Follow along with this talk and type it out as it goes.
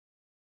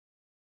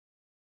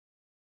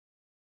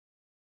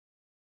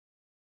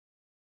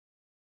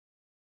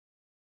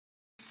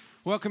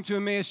Welcome to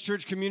Emmaus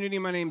Church Community.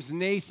 My name's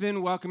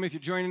Nathan. Welcome if you're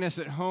joining us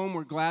at home.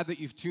 We're glad that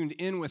you've tuned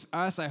in with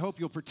us. I hope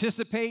you'll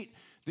participate,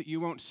 that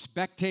you won't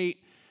spectate,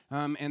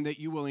 and that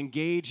you will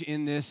engage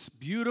in this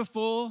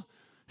beautiful,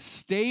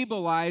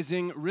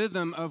 stabilizing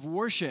rhythm of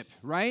worship,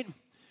 right?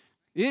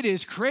 It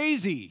is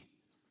crazy.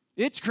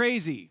 It's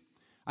crazy.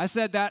 I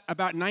said that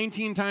about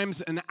 19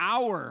 times an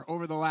hour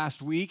over the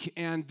last week,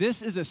 and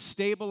this is a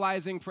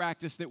stabilizing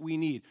practice that we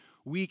need.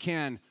 We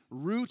can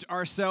root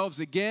ourselves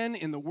again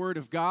in the Word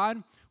of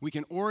God. We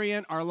can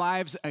orient our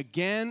lives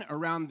again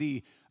around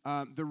the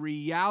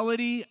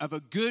reality of a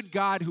good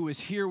God who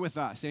is here with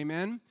us.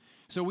 Amen?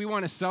 So we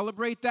want to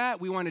celebrate that.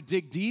 We want to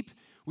dig deep.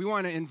 We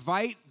want to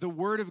invite the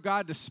Word of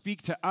God to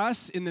speak to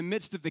us in the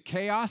midst of the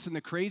chaos and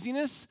the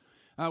craziness.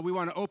 We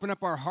want to open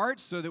up our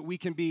hearts so that we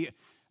can be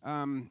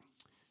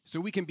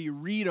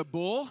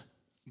readable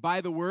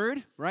by the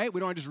Word, right? We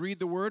don't just read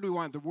the Word. We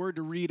want the Word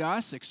to read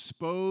us,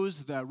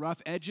 expose the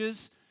rough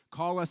edges,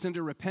 call us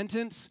into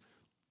repentance,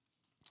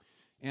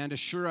 and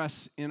assure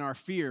us in our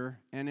fear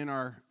and in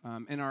our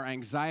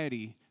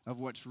anxiety of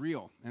what's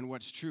real and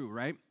what's true,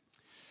 right?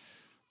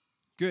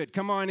 Good.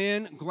 Come on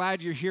in.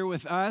 Glad you're here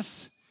with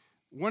us.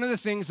 One of the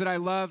things that I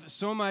love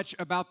so much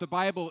about the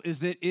Bible is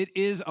that it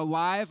is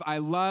alive. I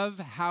love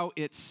how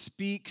it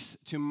speaks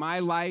to my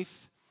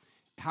life,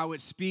 how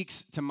it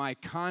speaks to my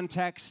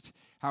context,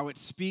 how it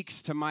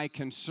speaks to my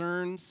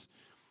concerns.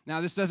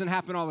 Now, this doesn't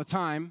happen all the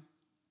time.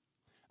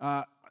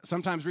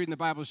 Sometimes reading the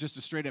Bible is just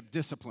a straight-up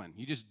discipline.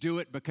 You just do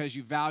it because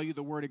you value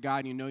the Word of God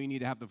and you know you need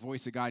to have the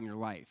voice of God in your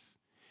life.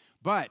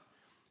 But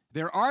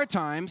there are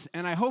times,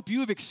 and I hope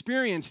you've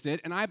experienced it,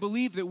 and I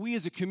believe that we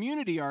as a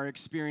community are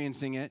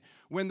experiencing it,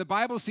 when the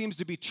Bible seems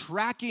to be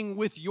tracking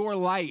with your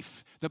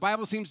life. The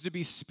Bible seems to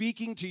be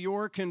speaking to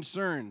your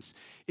concerns.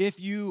 If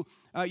you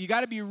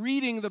got to be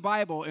reading the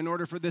Bible in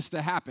order for this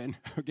to happen.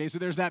 Okay, so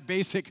there's that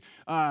basic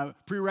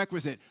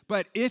prerequisite.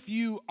 But if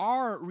you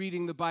are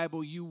reading the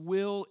Bible, you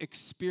will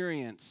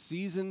experience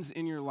seasons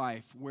in your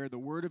life where the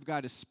Word of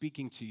God is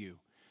speaking to you.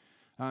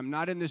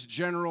 Not in this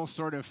general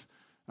sort of,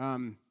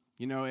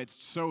 it's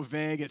so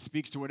vague, it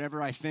speaks to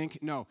whatever I think.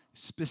 No,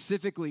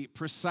 specifically,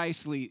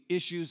 precisely,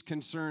 issues,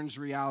 concerns,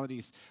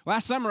 realities.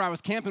 Last summer, I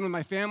was camping with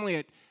my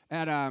family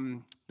at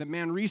the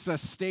Manresa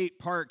State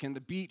Park and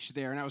the beach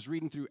there, and I was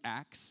reading through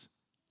Acts.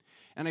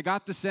 And I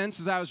got the sense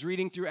as I was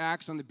reading through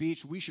Acts on the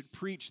beach, we should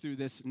preach through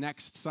this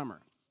next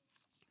summer,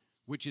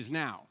 which is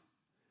now.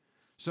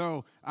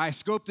 So I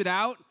scoped it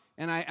out,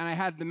 and I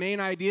had the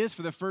main ideas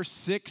for the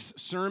first 6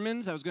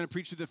 sermons. I was going to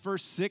preach through the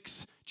first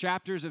 6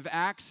 chapters of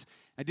Acts.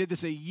 I did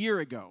this a year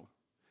ago.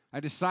 I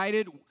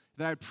decided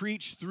that I'd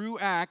preach through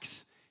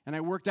Acts, and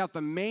I worked out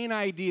the main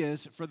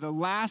ideas for the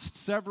last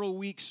several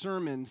week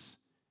sermons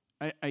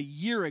a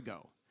year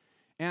ago.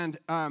 And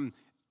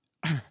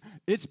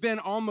it's been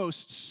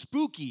almost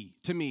spooky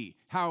to me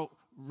how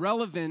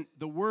relevant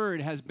the Word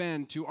has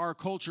been to our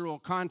cultural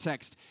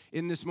context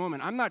in this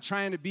moment. I'm not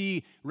trying to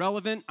be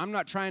relevant. I'm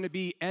not trying to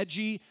be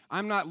edgy.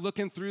 I'm not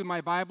looking through my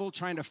Bible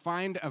trying to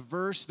find a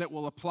verse that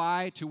will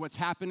apply to what's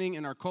happening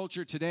in our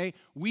culture today.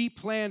 We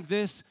planned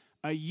this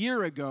a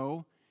year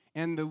ago,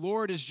 and the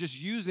Lord is just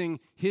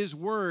using His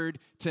Word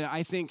to,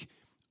 I think,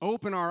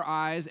 open our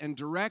eyes and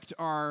direct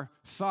our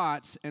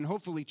thoughts and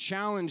hopefully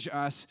challenge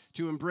us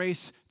to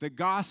embrace the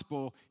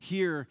gospel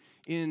here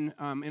in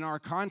our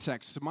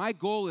context. So my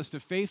goal is to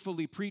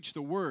faithfully preach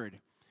the Word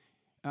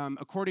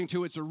according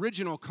to its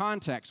original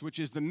context, which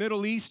is the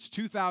Middle East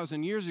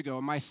 2,000 years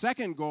ago. My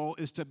second goal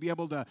is to be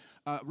able to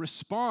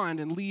respond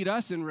and lead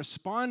us in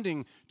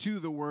responding to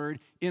the Word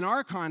in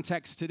our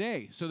context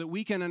today so that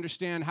we can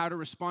understand how to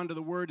respond to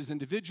the Word as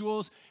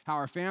individuals, how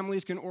our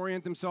families can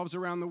orient themselves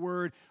around the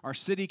Word, our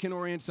city can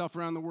orient itself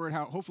around the Word,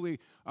 how hopefully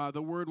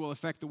the Word will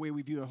affect the way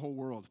we view the whole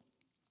world.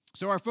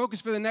 So our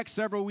focus for the next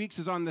several weeks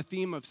is on the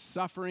theme of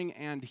suffering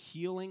and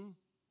healing.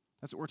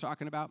 That's what we're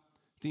talking about.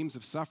 Themes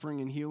of suffering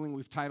and healing.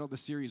 We've titled the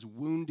series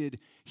Wounded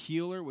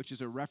Healer, which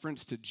is a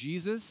reference to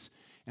Jesus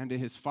and to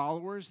his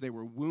followers. They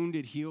were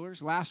wounded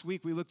healers. Last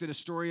week, we looked at a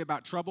story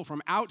about trouble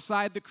from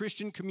outside the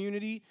Christian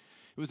community.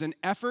 It was an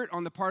effort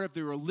on the part of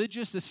the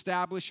religious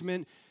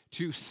establishment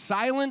to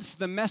silence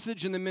the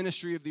message and the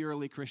ministry of the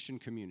early Christian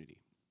community.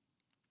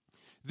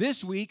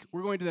 This week,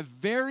 we're going to the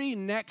very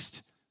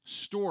next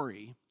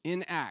story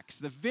in Acts,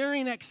 the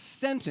very next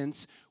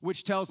sentence,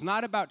 which tells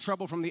not about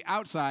trouble from the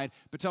outside,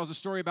 but tells a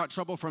story about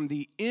trouble from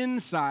the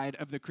inside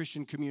of the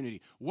Christian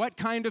community. What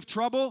kind of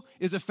trouble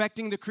is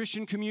affecting the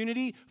Christian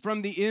community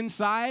from the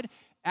inside?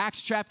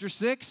 Acts chapter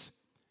 6,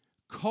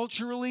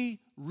 culturally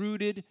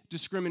rooted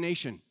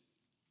discrimination.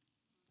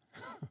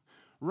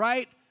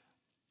 Right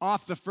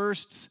off the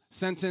first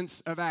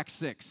sentence of Acts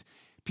 6.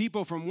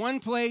 People from one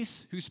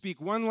place who speak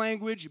one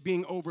language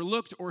being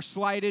overlooked or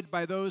slighted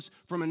by those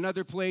from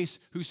another place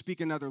who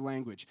speak another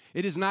language.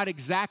 It is not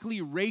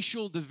exactly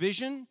racial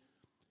division,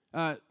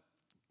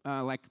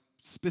 like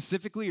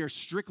specifically or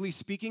strictly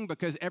speaking,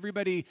 because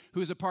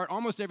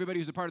almost everybody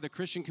who's a part of the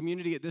Christian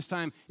community at this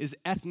time is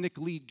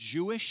ethnically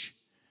Jewish.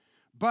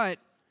 But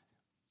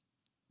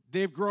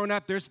they've grown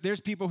up.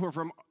 There's people who are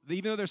from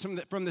even though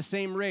they're from the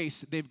same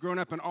race, they've grown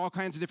up in all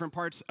kinds of different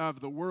parts of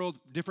the world,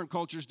 different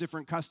cultures,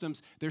 different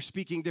customs. They're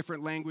speaking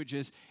different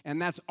languages,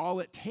 and that's all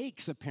it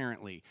takes,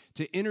 apparently,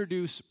 to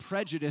introduce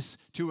prejudice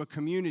to a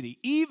community.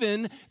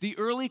 Even the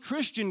early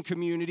Christian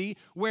community,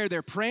 where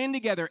they're praying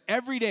together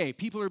every day,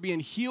 people are being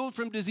healed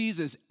from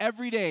diseases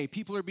every day,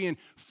 people are being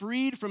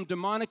freed from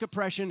demonic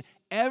oppression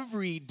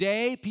every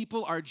day,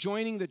 people are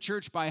joining the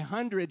church by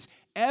hundreds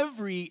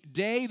every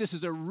day. This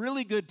is a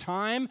really good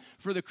time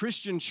for the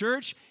Christian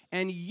church.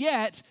 And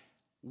yet,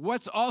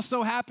 what's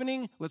also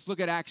happening? Let's look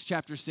at Acts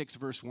chapter 6,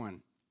 verse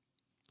 1.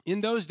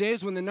 In those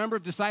days when the number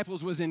of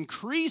disciples was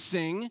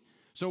increasing,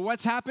 so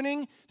what's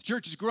happening? The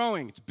church is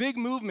growing. It's a big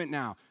movement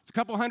now. It's a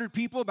couple hundred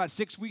people about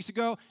 6 weeks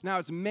ago. Now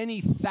it's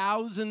many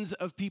thousands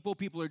of people.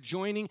 People are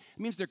joining. It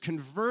means they're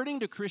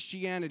converting to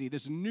Christianity,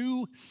 this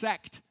new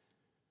sect.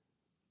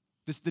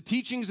 The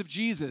teachings of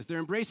Jesus. They're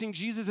embracing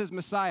Jesus as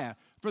Messiah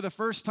for the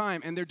first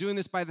time, and they're doing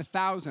this by the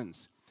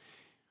thousands.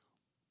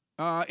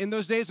 In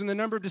those days when the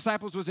number of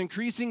disciples was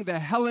increasing, the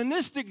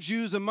Hellenistic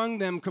Jews among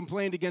them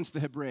complained against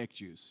the Hebraic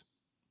Jews.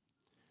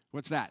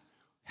 What's that?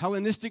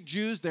 Hellenistic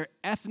Jews, they're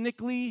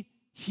ethnically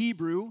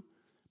Hebrew,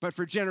 but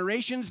for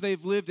generations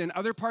they've lived in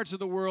other parts of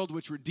the world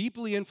which were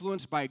deeply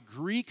influenced by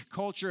Greek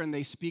culture, and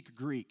they speak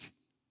Greek.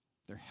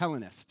 They're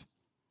Hellenist.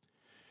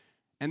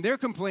 And they're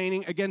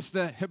complaining against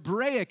the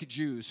Hebraic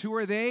Jews. Who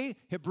are they?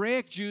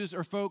 Hebraic Jews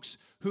are folks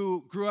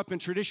who grew up in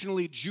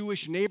traditionally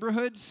Jewish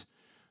neighborhoods.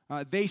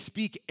 They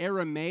speak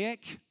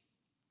Aramaic.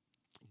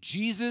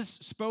 Jesus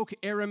spoke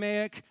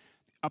Aramaic.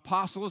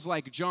 Apostles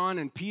like John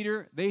and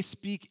Peter, they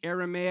speak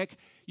Aramaic.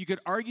 You could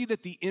argue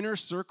that the inner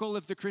circle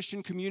of the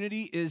Christian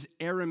community is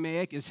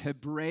Aramaic, is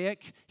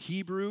Hebraic,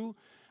 Hebrew.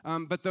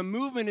 But the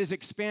movement is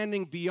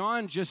expanding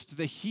beyond just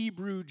the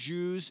Hebrew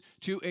Jews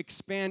to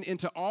expand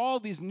into all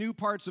these new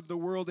parts of the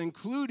world,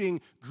 including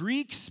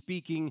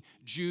Greek-speaking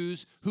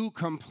Jews who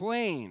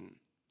complain.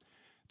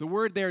 The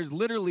word there is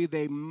literally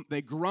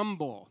they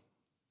grumble.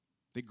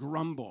 They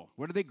grumble.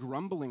 What are they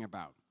grumbling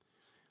about?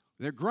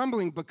 They're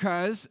grumbling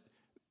because,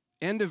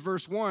 end of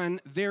verse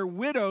 1, their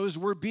widows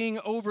were being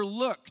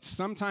overlooked.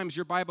 Sometimes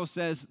your Bible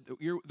says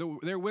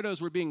their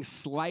widows were being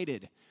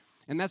slighted.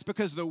 And that's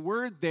because the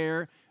word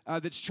there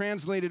that's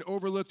translated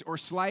overlooked or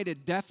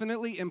slighted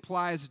definitely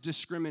implies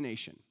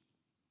discrimination.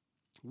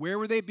 Where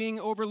were they being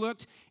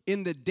overlooked?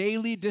 In the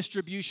daily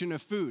distribution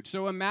of food.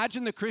 So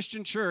imagine the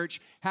Christian church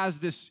has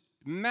this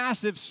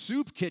massive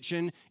soup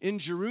kitchen in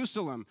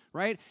Jerusalem,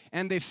 right?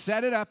 And they've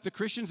set it up, the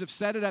Christians have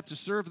set it up to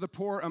serve the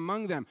poor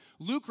among them.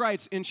 Luke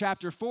writes in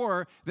chapter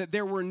 4 that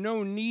there were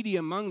no needy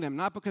among them,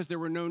 not because there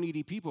were no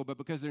needy people, but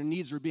because their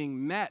needs were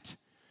being met.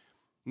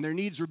 And their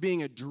needs were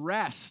being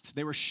addressed.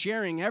 They were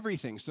sharing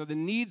everything. So the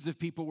needs of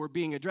people were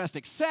being addressed,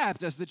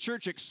 except as the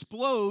church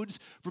explodes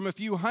from a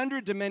few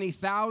hundred to many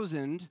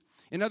thousand.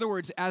 In other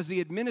words, as the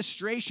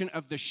administration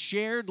of the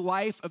shared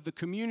life of the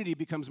community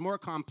becomes more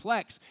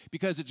complex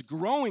because it's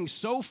growing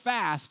so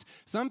fast,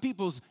 some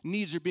people's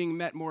needs are being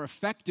met more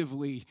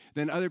effectively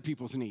than other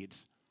people's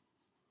needs.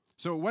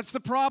 So what's the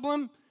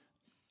problem?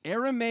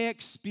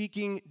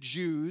 Aramaic-speaking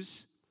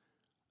Jews,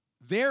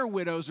 their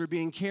widows are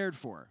being cared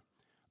for.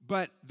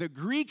 But the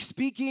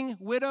Greek-speaking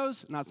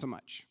widows, not so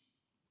much.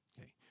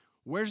 Okay.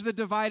 Where's the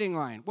dividing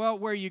line? Well,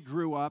 where you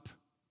grew up,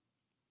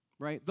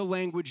 right? The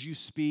language you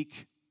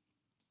speak.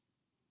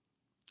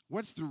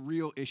 What's the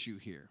real issue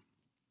here?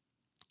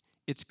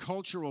 It's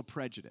cultural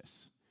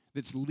prejudice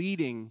that's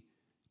leading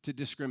to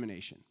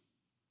discrimination.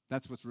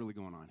 That's what's really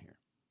going on here.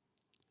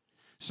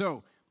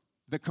 So,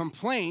 the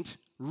complaint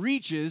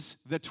reaches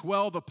the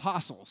 12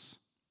 apostles,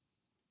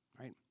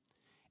 right?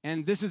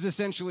 And this is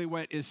essentially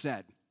what is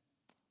said.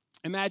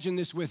 Imagine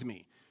this with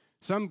me.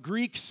 Some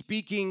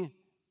Greek-speaking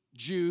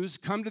Jews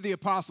come to the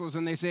apostles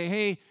and they say,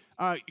 hey,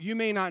 you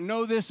may not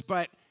know this,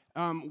 but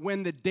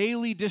when the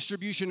daily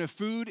distribution of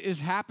food is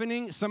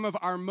happening, some of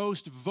our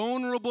most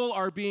vulnerable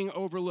are being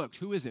overlooked.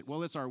 Who is it?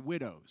 Well, it's our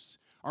widows.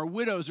 Our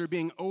widows are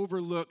being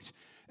overlooked.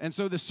 And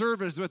so the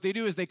servers, what they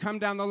do is they come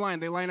down the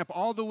line. They line up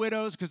all the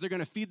widows because they're going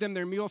to feed them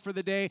their meal for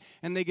the day,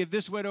 and they give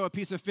this widow a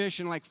piece of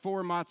fish and like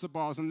 4 matzo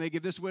balls, and they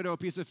give this widow a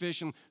piece of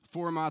fish and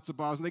 4 matzo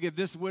balls, and they give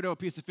this widow a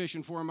piece of fish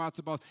and 4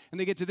 matzo balls, and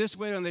they get to this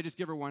widow and they just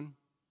give her 1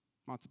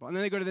 matzo ball. And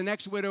then they go to the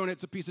next widow and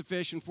it's a piece of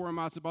fish and 4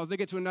 matzo balls. They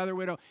get to another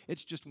widow,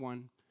 it's just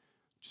one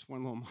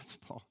little matzo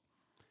ball.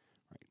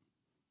 Right.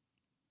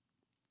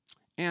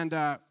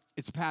 And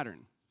it's a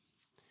pattern.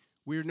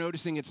 We're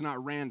noticing it's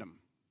not random.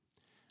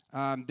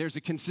 There's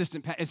a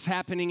consistent pattern. It's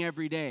happening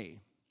every day.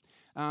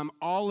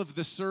 All of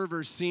the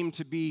servers seem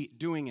to be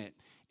doing it.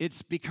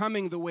 It's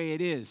becoming the way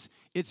it is.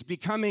 It's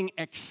becoming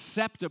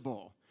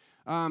acceptable.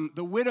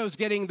 The widows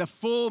getting the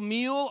full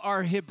meal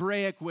are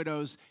Hebraic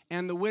widows,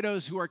 and the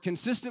widows who are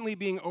consistently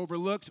being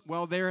overlooked,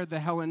 well, they're the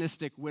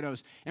Hellenistic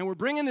widows. And we're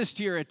bringing this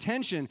to your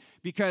attention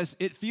because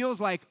it feels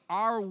like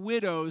our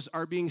widows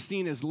are being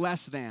seen as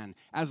less than,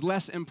 as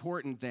less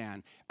important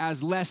than,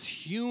 as less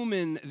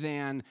human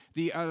than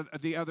the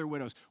other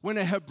widows. When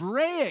a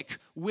Hebraic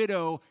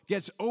widow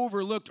gets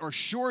overlooked or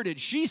shorted,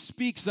 she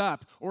speaks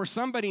up, or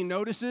somebody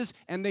notices,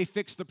 and they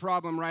fix the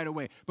problem right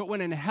away. But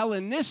when a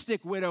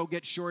Hellenistic widow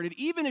gets shorted,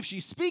 even if she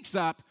speaks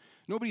up,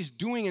 nobody's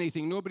doing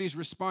anything, nobody's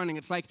responding.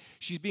 It's like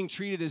she's being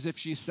treated as if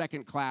she's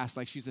second class,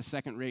 like she's a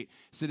second-rate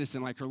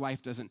citizen, like her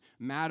life doesn't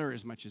matter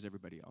as much as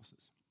everybody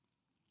else's.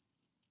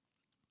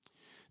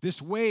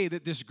 This way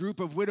that this group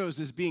of widows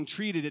is being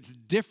treated, it's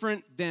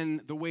different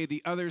than the way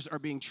the others are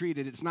being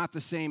treated. It's not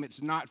the same.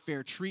 It's not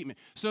fair treatment.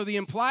 So the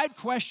implied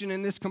question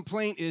in this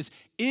complaint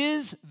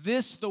is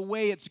this the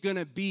way it's going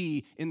to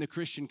be in the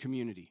Christian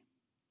community?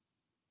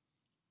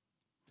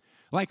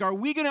 Like, are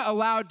we going to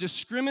allow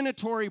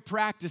discriminatory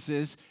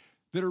practices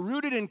that are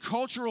rooted in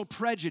cultural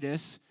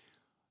prejudice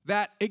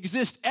that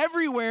exist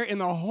everywhere in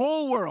the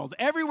whole world?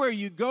 Everywhere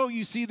you go,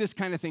 you see this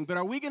kind of thing. But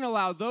are we going to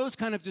allow those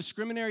kind of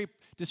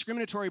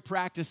discriminatory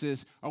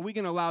practices, are we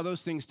going to allow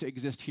those things to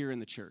exist here in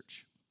the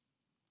church,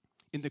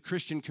 in the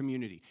Christian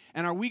community?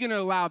 And are we going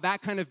to allow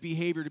that kind of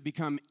behavior to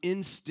become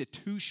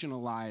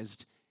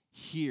institutionalized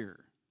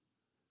here?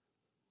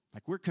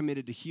 Like, we're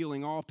committed to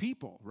healing all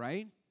people,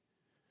 right?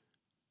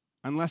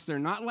 Unless they're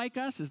not like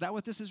us? Is that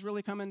what this is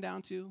really coming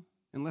down to?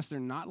 Unless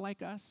they're not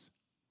like us?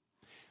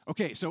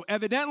 Okay, so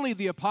evidently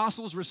the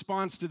apostles'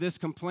 response to this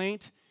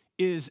complaint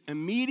is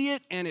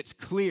immediate and it's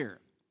clear.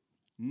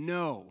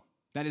 No,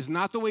 that is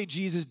not the way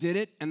Jesus did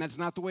it, and that's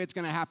not the way it's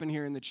going to happen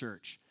here in the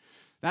church.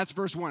 That's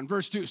verse 1.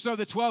 Verse 2, so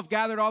the 12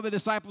 gathered all the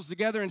disciples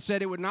together and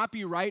said, it would not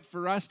be right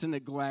for us to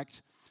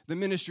neglect the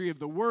ministry of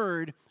the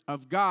word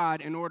of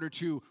God in order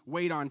to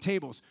wait on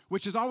tables,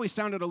 which has always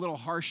sounded a little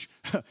harsh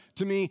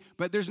to me,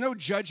 but there's no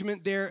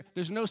judgment there.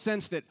 There's no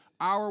sense that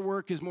our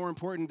work is more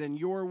important than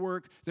your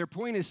work. Their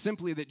point is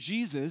simply that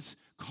Jesus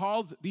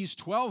called these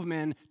 12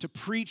 men to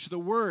preach the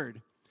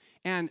word.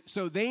 And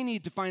so they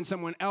need to find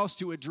someone else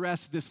to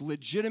address this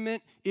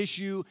legitimate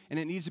issue, and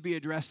it needs to be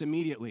addressed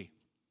immediately.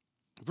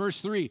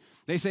 Verse 3,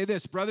 they say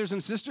this, brothers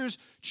and sisters,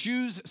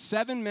 choose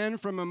 7 men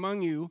from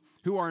among you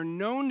who are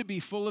known to be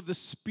full of the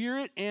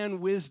Spirit and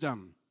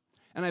wisdom.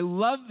 And I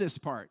love this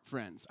part,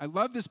 friends. I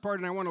love this part,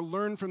 and I want to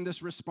learn from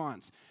this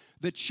response.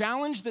 The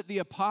challenge that the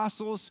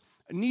apostles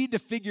need to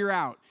figure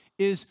out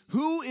is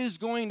who is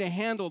going to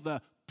handle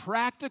the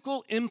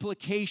practical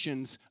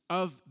implications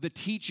of the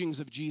teachings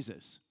of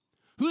Jesus.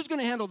 Who's going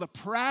to handle the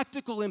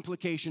practical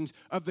implications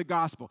of the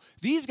gospel?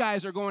 These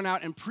guys are going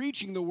out and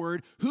preaching the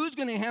word. Who's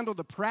going to handle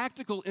the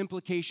practical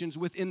implications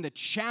within the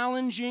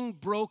challenging,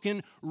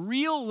 broken,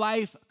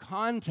 real-life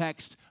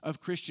context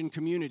of Christian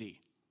community?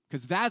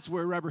 Because that's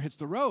where rubber hits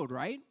the road,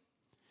 right?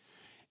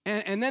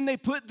 And then they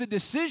put the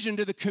decision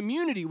to the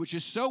community, which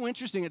is so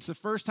interesting. It's the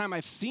first time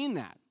I've seen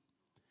that.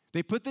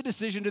 They put the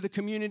decision to the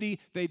community.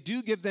 They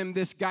do give them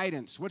this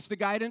guidance. What's the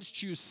guidance?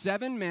 Choose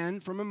 7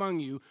 men from among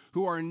you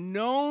who are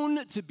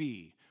known to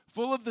be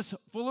full of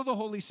the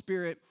Holy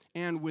Spirit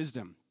and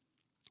wisdom.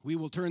 We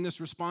will turn this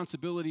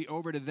responsibility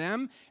over to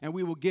them, and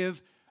we will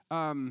give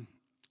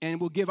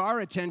our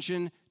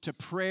attention to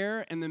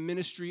prayer and the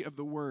ministry of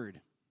the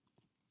word.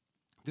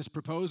 This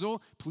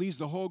proposal pleased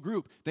the whole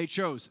group. They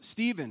chose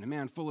Stephen, a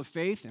man full of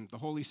faith and the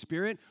Holy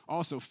Spirit,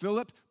 also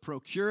Philip,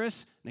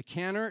 Prochorus,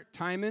 Nicanor,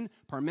 Timon,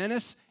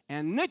 Parmenas,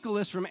 and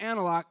Nicholas from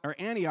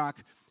Antioch,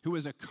 who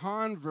was a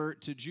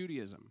convert to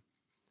Judaism.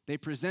 They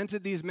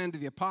presented these men to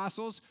the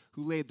apostles,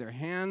 who laid their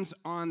hands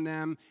on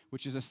them,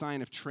 which is a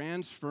sign of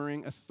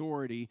transferring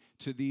authority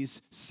to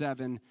these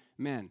 7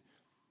 men.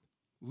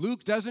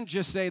 Luke doesn't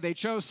just say they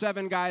chose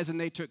 7 guys and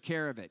they took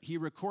care of it. He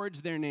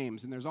records their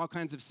names, and there's all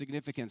kinds of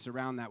significance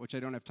around that, which I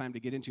don't have time to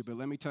get into, but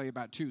let me tell you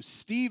about 2.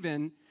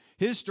 Stephen,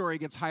 his story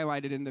gets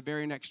highlighted in the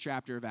very next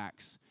chapter of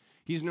Acts.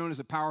 He's known as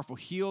a powerful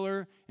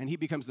healer, and he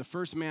becomes the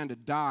first man to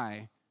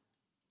die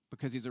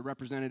because he's a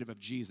representative of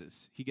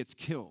Jesus. He gets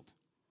killed.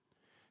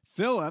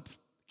 Philip,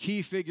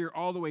 key figure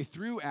all the way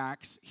through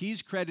Acts,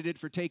 he's credited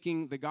for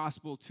taking the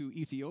gospel to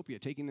Ethiopia,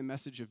 taking the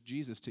message of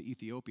Jesus to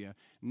Ethiopia.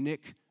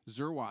 Nick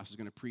Zerwas is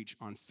going to preach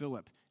on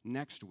Philip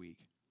next week.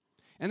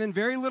 And then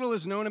very little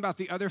is known about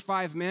the other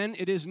 5 men.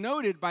 It is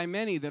noted by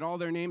many that all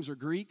their names are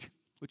Greek,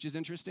 which is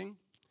interesting.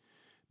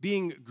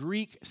 Being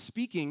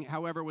Greek-speaking,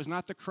 however, was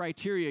not the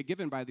criteria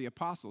given by the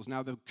apostles.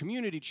 Now, the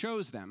community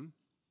chose them,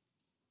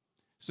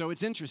 so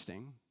it's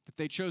interesting that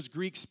they chose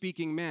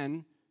Greek-speaking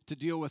men to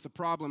deal with a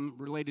problem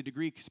related to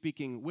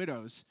Greek-speaking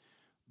widows.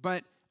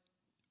 But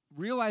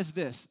realize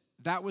this,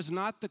 that was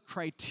not the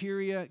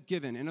criteria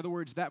given. In other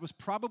words, that was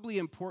probably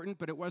important,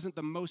 but it wasn't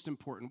the most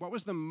important. What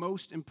was the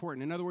most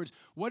important? In other words,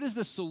 what is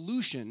the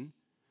solution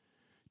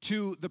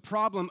to the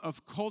problem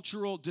of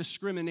cultural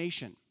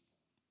discrimination?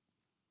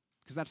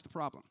 Because that's the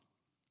problem.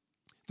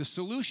 The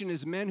solution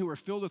is men who are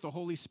filled with the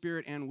Holy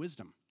Spirit and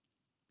wisdom.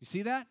 You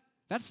see that?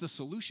 That's the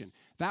solution.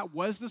 That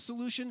was the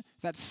solution.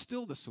 That's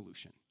still the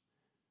solution.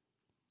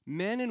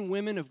 men and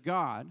women of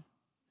God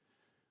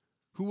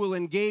who will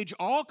engage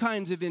all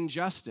kinds of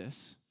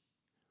injustice,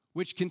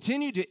 which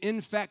continue to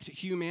infect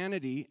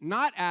humanity,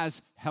 not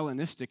as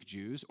Hellenistic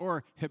Jews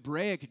or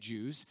Hebraic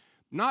Jews,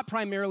 not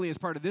primarily as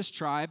part of this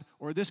tribe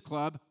or this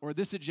club or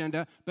this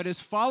agenda, but as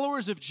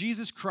followers of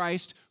Jesus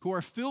Christ who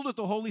are filled with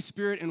the Holy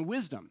Spirit and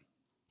wisdom.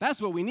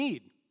 That's what we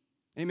need.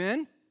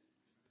 Amen?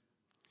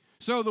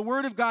 So the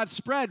word of God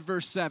spread,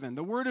 verse 7.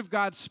 The word of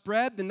God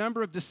spread. The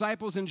number of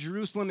disciples in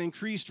Jerusalem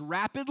increased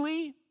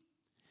rapidly,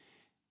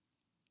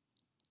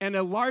 and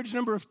a large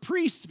number of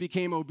priests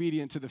became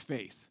obedient to the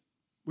faith,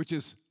 which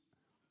is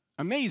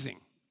amazing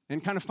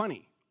and kind of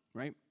funny,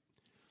 right?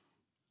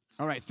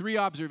 All right, 3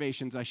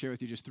 observations. I share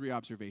with you just 3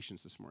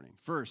 observations this morning.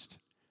 First,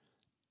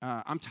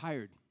 I'm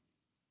tired.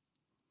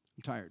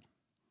 I'm tired.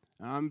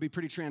 I'm going to be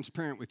pretty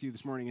transparent with you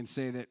this morning and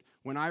say that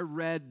when I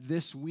read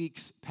this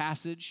week's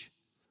passage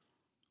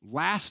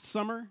last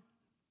summer,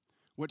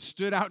 what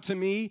stood out to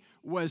me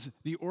was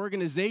the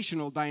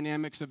organizational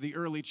dynamics of the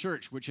early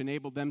church, which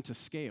enabled them to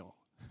scale.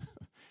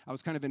 I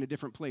was kind of in a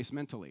different place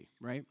mentally,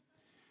 right?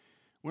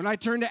 When I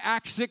turned to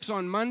Acts 6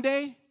 on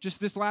Monday,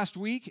 just this last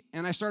week,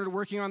 and I started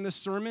working on this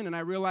sermon, and I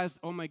realized,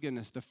 oh my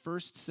goodness, the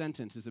first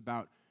sentence is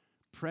about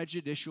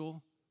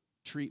prejudicial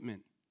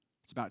treatment.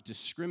 It's about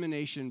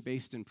discrimination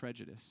based in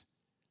prejudice.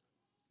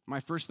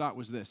 My first thought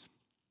was this: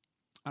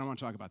 I don't want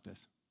to talk about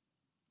this.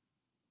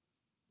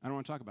 I don't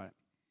want to talk about it.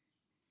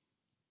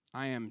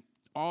 I am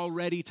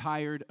already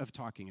tired of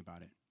talking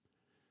about it.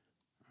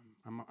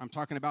 I'm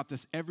talking about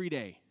this every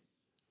day.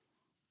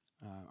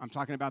 I'm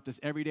talking about this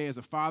every day as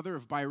a father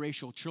of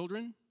biracial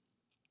children,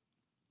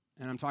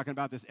 and I'm talking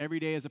about this every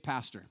day as a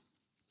pastor.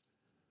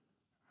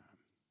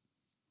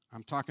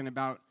 I'm talking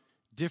about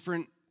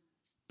different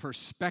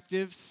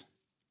perspectives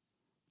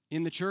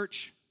in the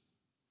church.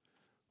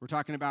 We're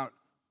talking about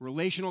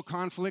relational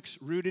conflicts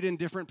rooted in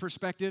different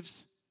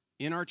perspectives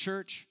in our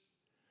church.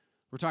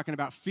 We're talking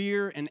about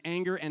fear and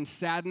anger and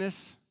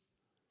sadness,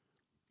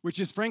 which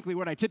is frankly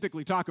what I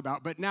typically talk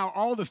about. But now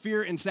all the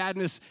fear and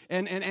sadness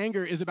and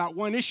anger is about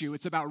one issue.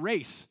 It's about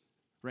race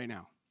right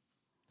now.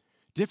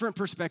 Different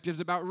perspectives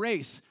about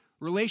race.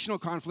 Relational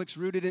conflicts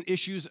rooted in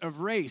issues of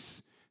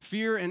race.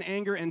 Fear and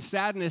anger and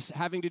sadness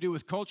having to do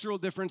with cultural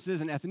differences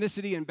and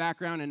ethnicity and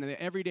background and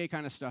the everyday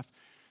kind of stuff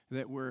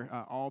that we're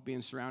all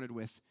being surrounded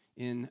with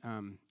in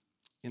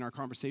our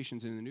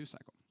conversations in the news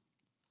cycle.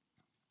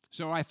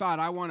 So I thought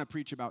I want to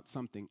preach about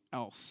something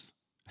else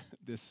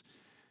this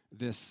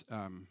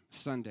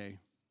Sunday.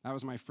 That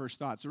was my first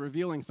thought. It's a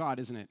revealing thought,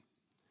 isn't it?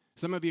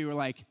 Some of you are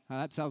like, oh,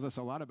 that tells us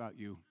a lot about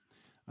you.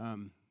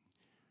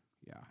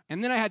 Yeah.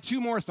 And then I had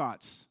 2 more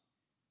thoughts.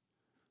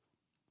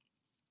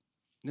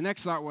 The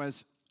next thought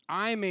was,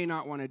 I may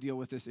not want to deal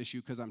with this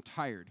issue because I'm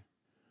tired.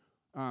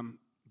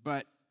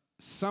 But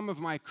some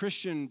of my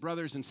Christian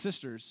brothers and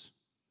sisters,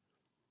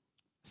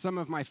 some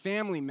of my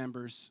family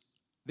members,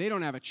 they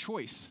don't have a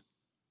choice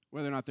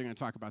whether or not they're going to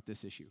talk about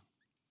this issue.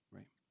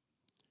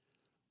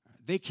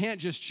 They can't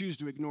just choose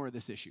to ignore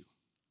this issue.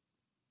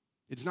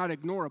 It's not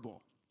ignorable.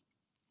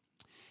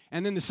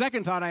 And then the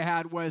second thought I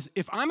had was,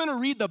 if I'm going to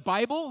read the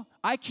Bible,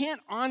 I can't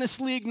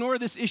honestly ignore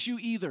this issue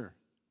either,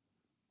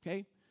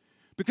 okay?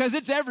 Because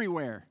it's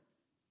everywhere.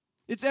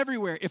 It's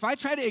everywhere. If I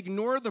try to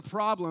ignore the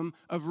problem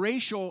of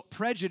racial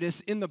prejudice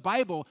in the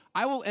Bible,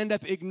 I will end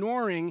up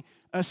ignoring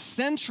a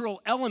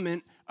central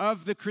element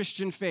of the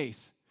Christian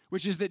faith,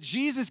 which is that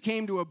Jesus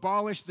came to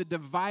abolish the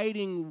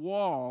dividing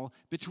wall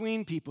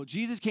between people.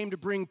 Jesus came to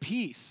bring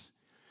peace.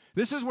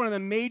 This is one of the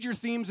major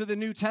themes of the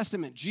New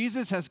Testament.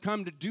 Jesus has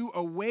come to do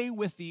away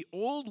with the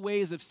old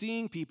ways of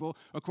seeing people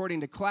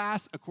according to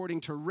class, according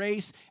to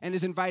race, and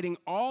is inviting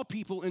all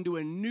people into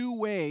a new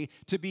way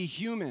to be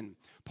human.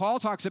 Paul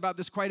talks about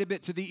this quite a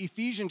bit to the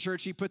Ephesian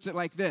church. He puts it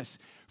like this: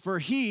 for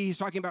he's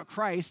talking about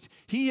Christ,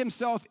 he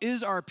himself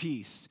is our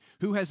peace,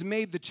 who has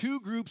made the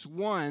 2 groups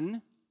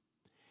one,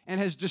 and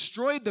has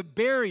destroyed the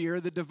barrier,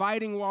 the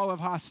dividing wall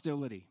of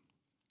hostility.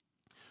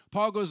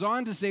 Paul goes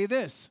on to say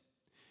this: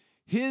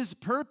 his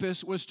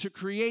purpose was to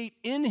create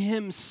in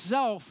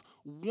himself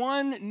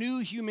one new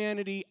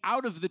humanity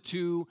out of the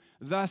 2,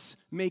 thus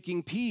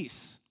making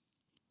peace.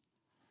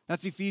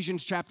 That's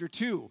Ephesians chapter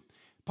 2.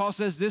 Paul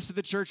says this to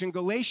the church in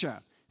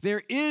Galatia: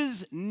 there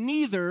is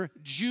neither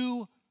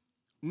Jew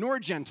nor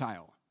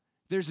Gentile.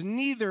 There's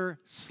neither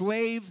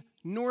slave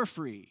nor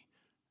free,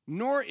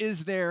 nor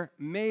is there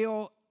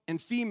male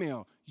and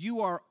female.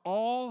 You are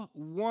all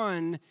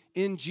one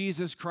in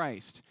Jesus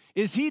Christ.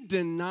 Is he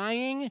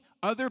denying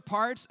other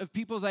parts of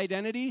people's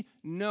identity?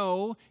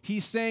 No.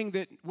 He's saying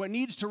that what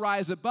needs to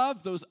rise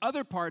above those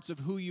other parts of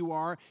who you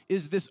are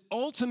is this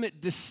ultimate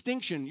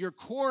distinction, your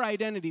core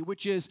identity,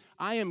 which is,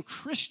 I am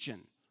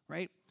Christian,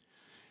 right?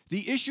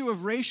 The issue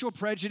of racial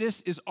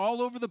prejudice is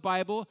all over the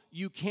Bible.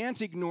 You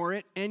can't ignore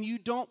it, and you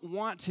don't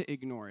want to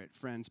ignore it,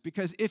 friends,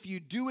 because if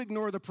you do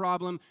ignore the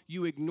problem,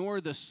 you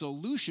ignore the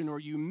solution, or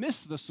you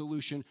miss the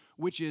solution,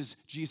 which is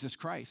Jesus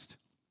Christ.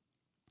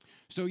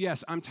 So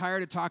yes, I'm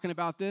tired of talking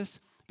about this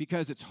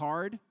because it's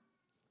hard,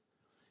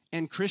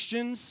 and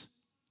Christians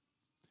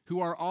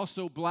who are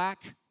also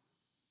black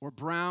or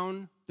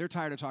brown, they're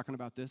tired of talking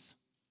about this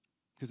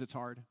because it's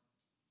hard.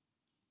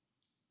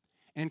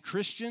 And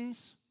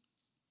Christians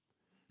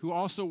who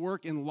also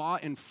work in law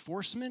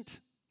enforcement,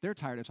 they're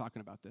tired of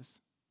talking about this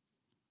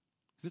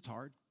because it's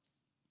hard.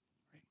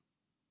 Right?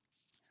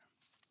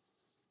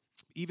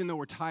 Even though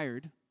we're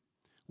tired,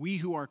 we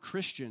who are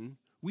Christian,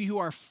 we who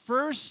are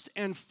first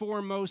and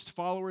foremost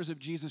followers of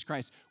Jesus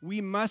Christ,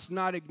 we must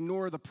not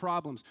ignore the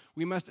problems.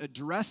 We must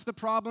address the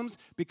problems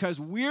because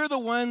we're the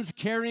ones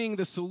carrying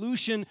the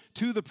solution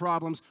to the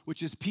problems,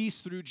 which is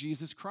peace through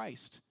Jesus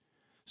Christ.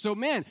 So,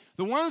 man,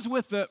 the ones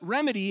with the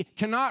remedy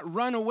cannot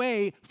run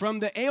away from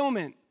the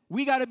ailment.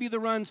 We got to be the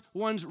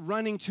ones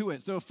running to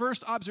it. So,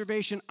 first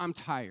observation, I'm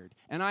tired.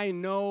 And I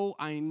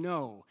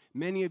know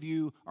many of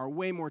you are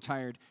way more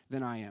tired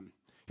than I am.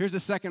 Here's the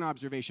second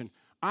observation.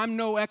 I'm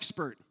no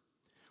expert.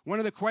 One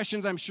of the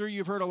questions I'm sure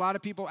you've heard a lot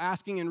of people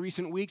asking in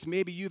recent weeks,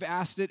 maybe you've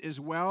asked it as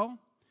well,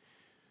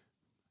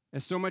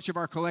 as so much of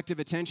our collective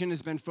attention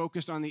has been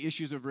focused on the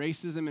issues of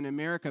racism in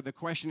America, the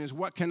question is,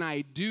 what can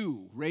I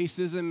do?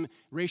 Racism,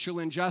 racial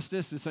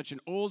injustice is such an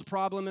old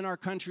problem in our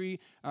country.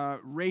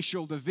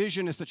 Racial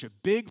division is such a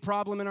big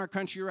problem in our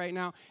country right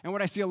now. And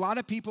what I see a lot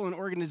of people and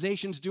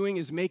organizations doing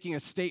is making a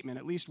statement,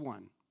 at least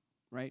one,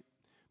 right?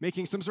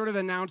 Making some sort of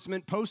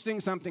announcement, posting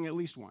something at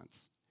least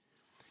once.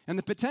 And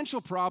the potential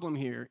problem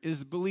here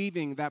is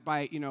believing that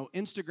by,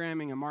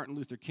 Instagramming a Martin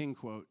Luther King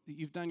quote, that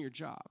you've done your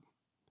job.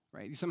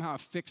 Right? You somehow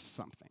have fixed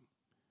something.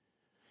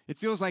 It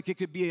feels like it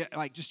could be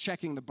like just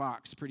checking the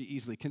box pretty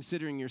easily,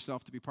 considering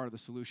yourself to be part of the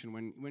solution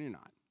when you're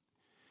not.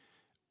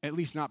 At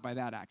least not by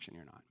that action,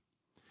 you're not.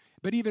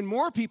 But even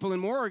more people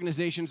and more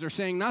organizations are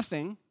saying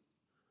nothing.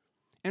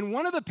 And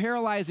one of the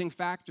paralyzing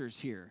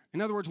factors here,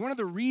 in other words, one of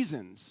the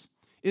reasons,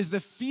 is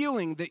the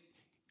feeling that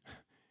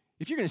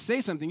if you're going to say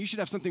something, you should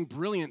have something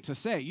brilliant to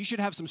say. You should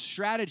have some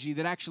strategy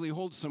that actually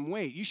holds some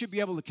weight. You should be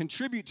able to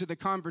contribute to the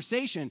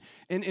conversation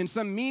in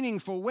some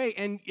meaningful way,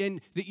 and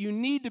that you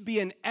need to be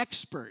an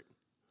expert.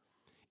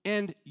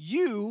 And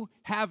you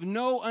have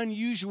no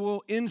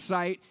unusual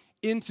insight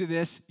into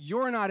this.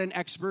 You're not an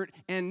expert,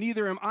 and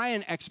neither am I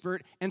an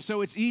expert, and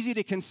so it's easy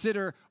to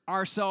consider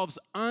ourselves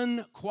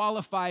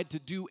unqualified to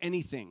do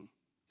anything.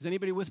 Is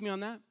anybody with me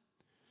on that?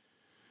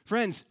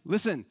 Friends,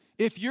 listen,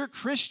 if you're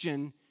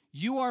Christian,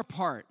 you are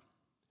part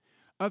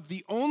of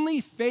the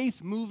only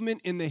faith movement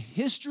in the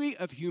history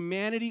of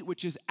humanity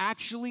which has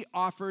actually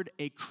offered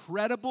a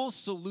credible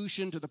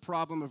solution to the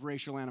problem of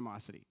racial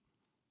animosity.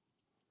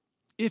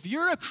 If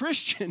you're a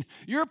Christian,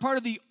 you're a part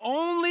of the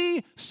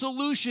only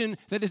solution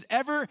that has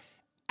ever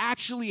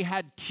actually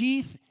had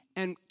teeth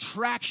and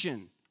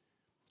traction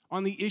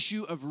on the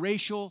issue of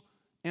racial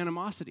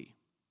animosity.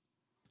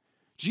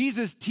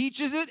 Jesus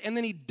teaches it and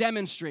then he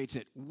demonstrates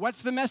it.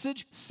 What's the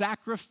message?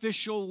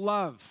 Sacrificial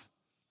love.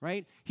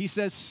 Right? He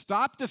says,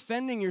 stop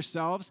defending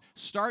yourselves,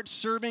 start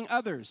serving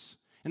others.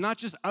 And not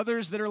just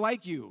others that are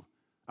like you,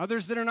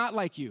 others that are not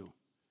like you.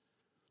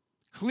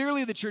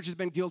 Clearly, the church has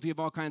been guilty of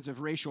all kinds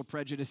of racial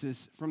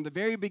prejudices from the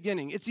very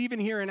beginning. It's even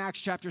here in Acts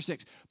chapter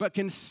 6. But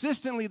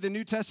consistently, the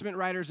New Testament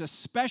writers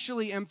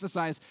especially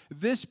emphasize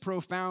this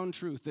profound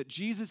truth, that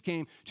Jesus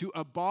came to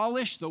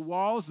abolish the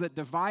walls that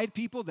divide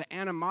people, the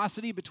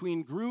animosity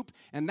between group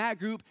and that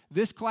group,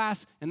 this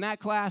class and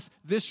that class,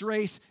 this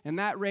race and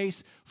that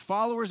race.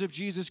 Followers of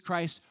Jesus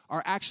Christ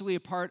are actually a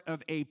part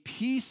of a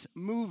peace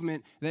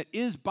movement that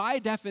is, by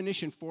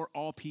definition, for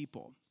all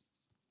people.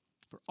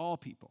 For all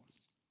people.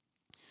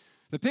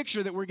 The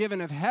picture that we're given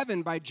of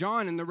heaven by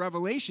John in the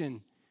Revelation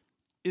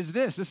is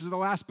this. This is the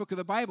last book of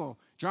the Bible.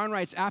 John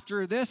writes,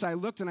 after this I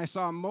looked and I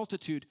saw a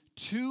multitude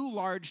too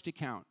large to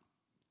count.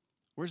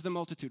 Where's the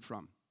multitude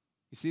from?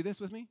 You see this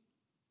with me?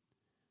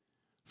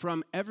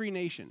 From every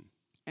nation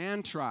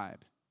and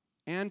tribe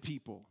and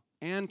people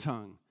and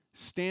tongue,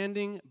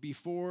 standing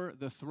before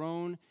the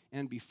throne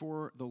and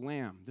before the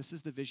Lamb. This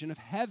is the vision of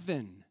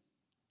heaven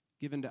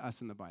given to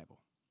us in the Bible.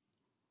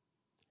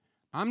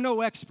 I'm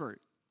no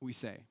expert, we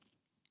say.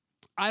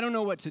 I don't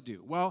know what to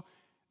do. Well,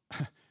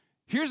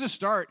 here's a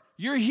start.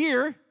 You're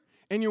here,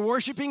 and you're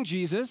worshiping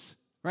Jesus,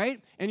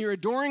 right? And you're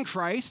adoring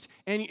Christ,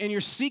 and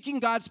you're seeking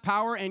God's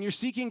power, and you're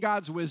seeking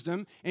God's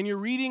wisdom, and you're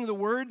reading the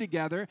Word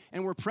together,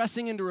 and we're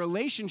pressing into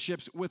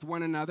relationships with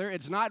one another.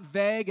 It's not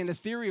vague and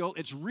ethereal.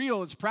 It's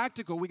real. It's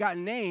practical. We got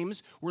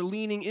names. We're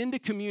leaning into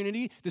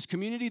community, this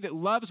community that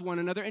loves one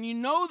another, and you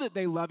know that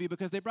they love you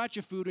because they brought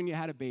you food when you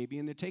had a baby,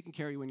 and they're taking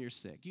care of you when you're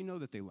sick. You know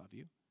that they love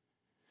you.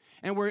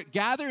 And we're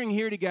gathering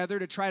here together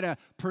to try to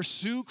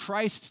pursue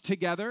Christ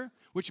together,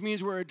 which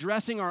means we're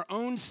addressing our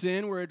own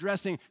sin, we're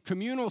addressing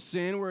communal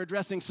sin, we're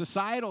addressing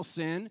societal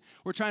sin.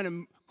 We're trying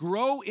to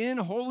grow in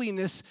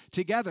holiness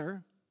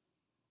together.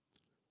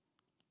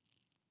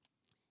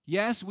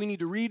 Yes, we need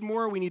to read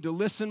more, we need to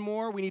listen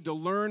more, we need to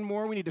learn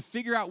more, we need to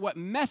figure out what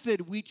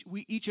method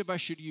each of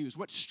us should use,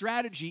 what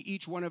strategy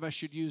each one of us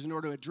should use in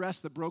order to address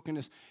the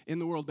brokenness in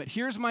the world. But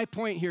here's my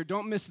point here,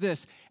 don't miss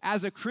this.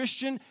 As a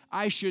Christian,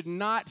 I should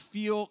not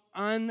feel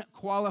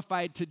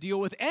unqualified to deal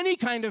with any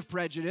kind of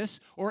prejudice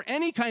or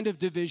any kind of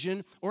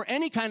division or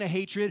any kind of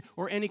hatred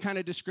or any kind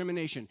of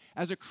discrimination.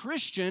 As a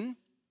Christian,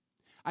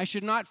 I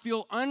should not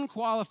feel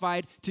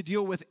unqualified to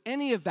deal with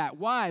any of that.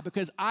 Why?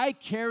 Because I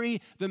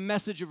carry the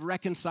message of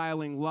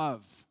reconciling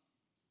love.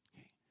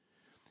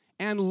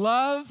 And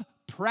love,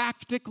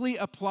 practically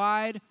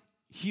applied,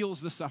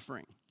 heals the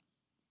suffering.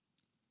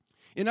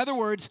 In other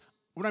words,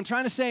 what I'm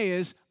trying to say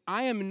is,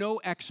 I am no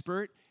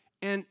expert,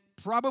 and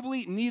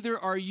probably neither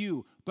are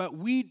you, but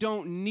we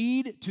don't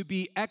need to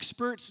be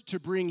experts to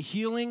bring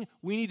healing.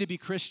 We need to be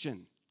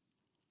Christian.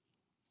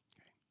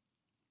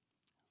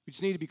 We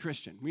just need to be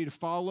Christian. We need to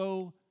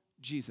follow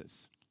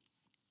Jesus.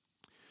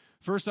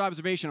 First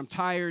observation, I'm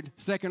tired.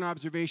 Second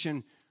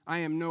observation, I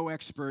am no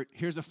expert.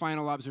 Here's a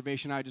final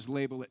observation. I just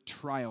label it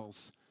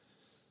trials.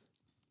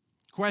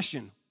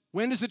 Question,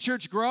 when does the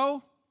church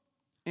grow?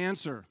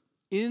 Answer,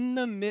 in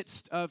the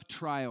midst of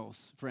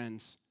trials,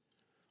 friends.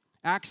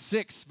 Acts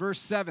 6, verse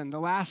 7, the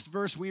last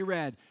verse we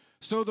read.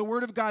 So the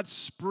word of God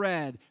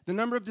spread. The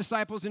number of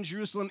disciples in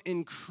Jerusalem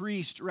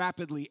increased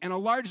rapidly, and a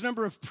large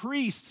number of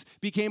priests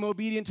became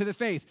obedient to the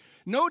faith.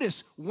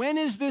 Notice, when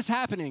is this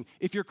happening?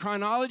 If your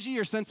chronology,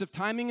 your sense of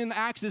timing in the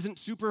Acts isn't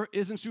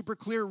super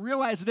clear,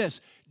 realize this.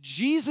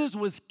 Jesus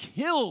was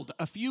killed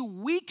a few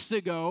weeks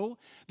ago.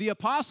 The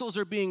apostles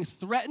are being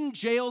threatened,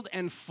 jailed,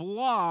 and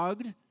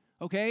flogged,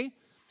 okay?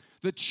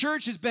 The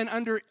church has been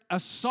under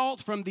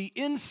assault from the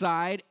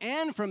inside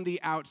and from the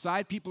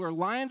outside. People are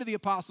lying to the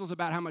apostles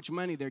about how much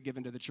money they're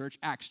giving to the church,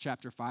 Acts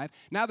chapter 5.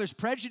 Now there's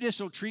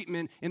prejudicial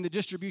treatment in the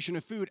distribution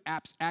of food,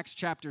 Acts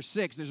chapter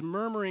 6. There's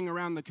murmuring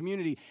around the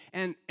community.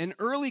 And an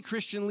early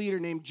Christian leader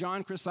named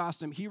John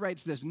Chrysostom, he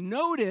writes this,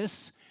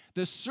 notice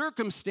the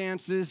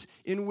circumstances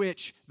in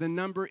which the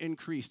number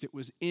increased. It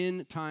was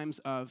in times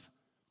of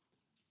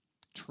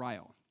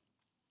trial.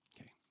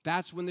 Okay,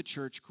 that's when the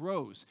church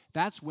grows.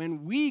 That's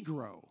when we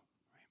grow.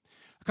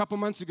 A couple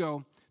months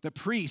ago, the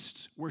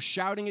priests were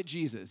shouting at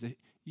Jesus,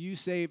 you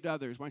saved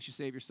others, why don't you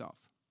save yourself?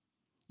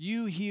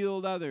 You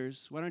healed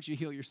others, why don't you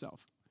heal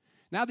yourself?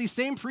 Now these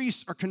same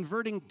priests are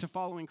converting to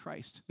following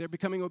Christ. They're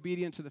becoming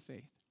obedient to the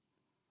faith.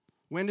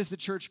 When does the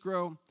church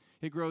grow?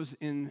 It grows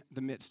in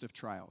the midst of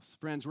trials.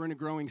 Friends, we're in a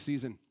growing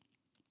season.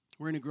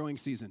 We're in a growing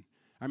season.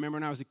 I remember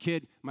when I was a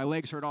kid, my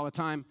legs hurt all the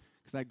time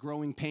because I had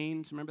growing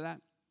pains. Remember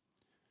that?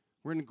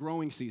 We're in a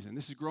growing season.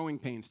 This is growing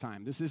pains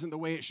time. This isn't the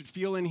way it should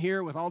feel in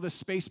here with all this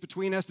space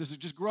between us. This is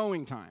just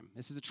growing time.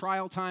 This is a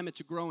trial time.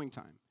 It's a growing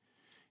time.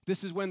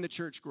 This is when the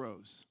church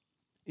grows,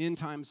 in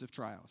times of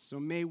trials.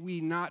 So may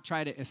we not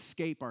try to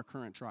escape our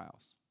current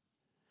trials.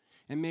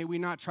 And may we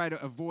not try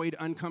to avoid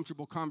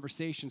uncomfortable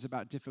conversations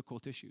about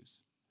difficult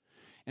issues.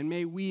 And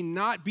may we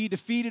not be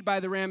defeated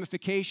by the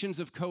ramifications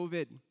of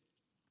COVID.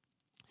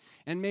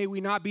 And may we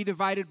not be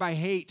divided by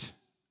hate,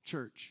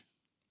 church.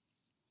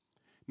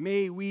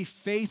 May we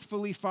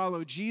faithfully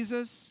follow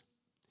Jesus.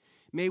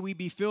 May we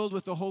be filled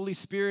with the Holy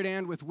Spirit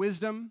and with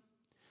wisdom.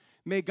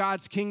 May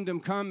God's kingdom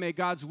come. May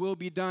God's will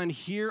be done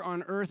here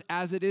on earth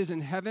as it is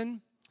in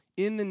heaven.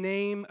 In the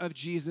name of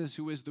Jesus,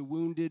 who is the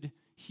wounded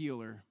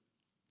healer.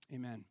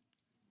 Amen.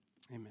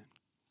 Amen.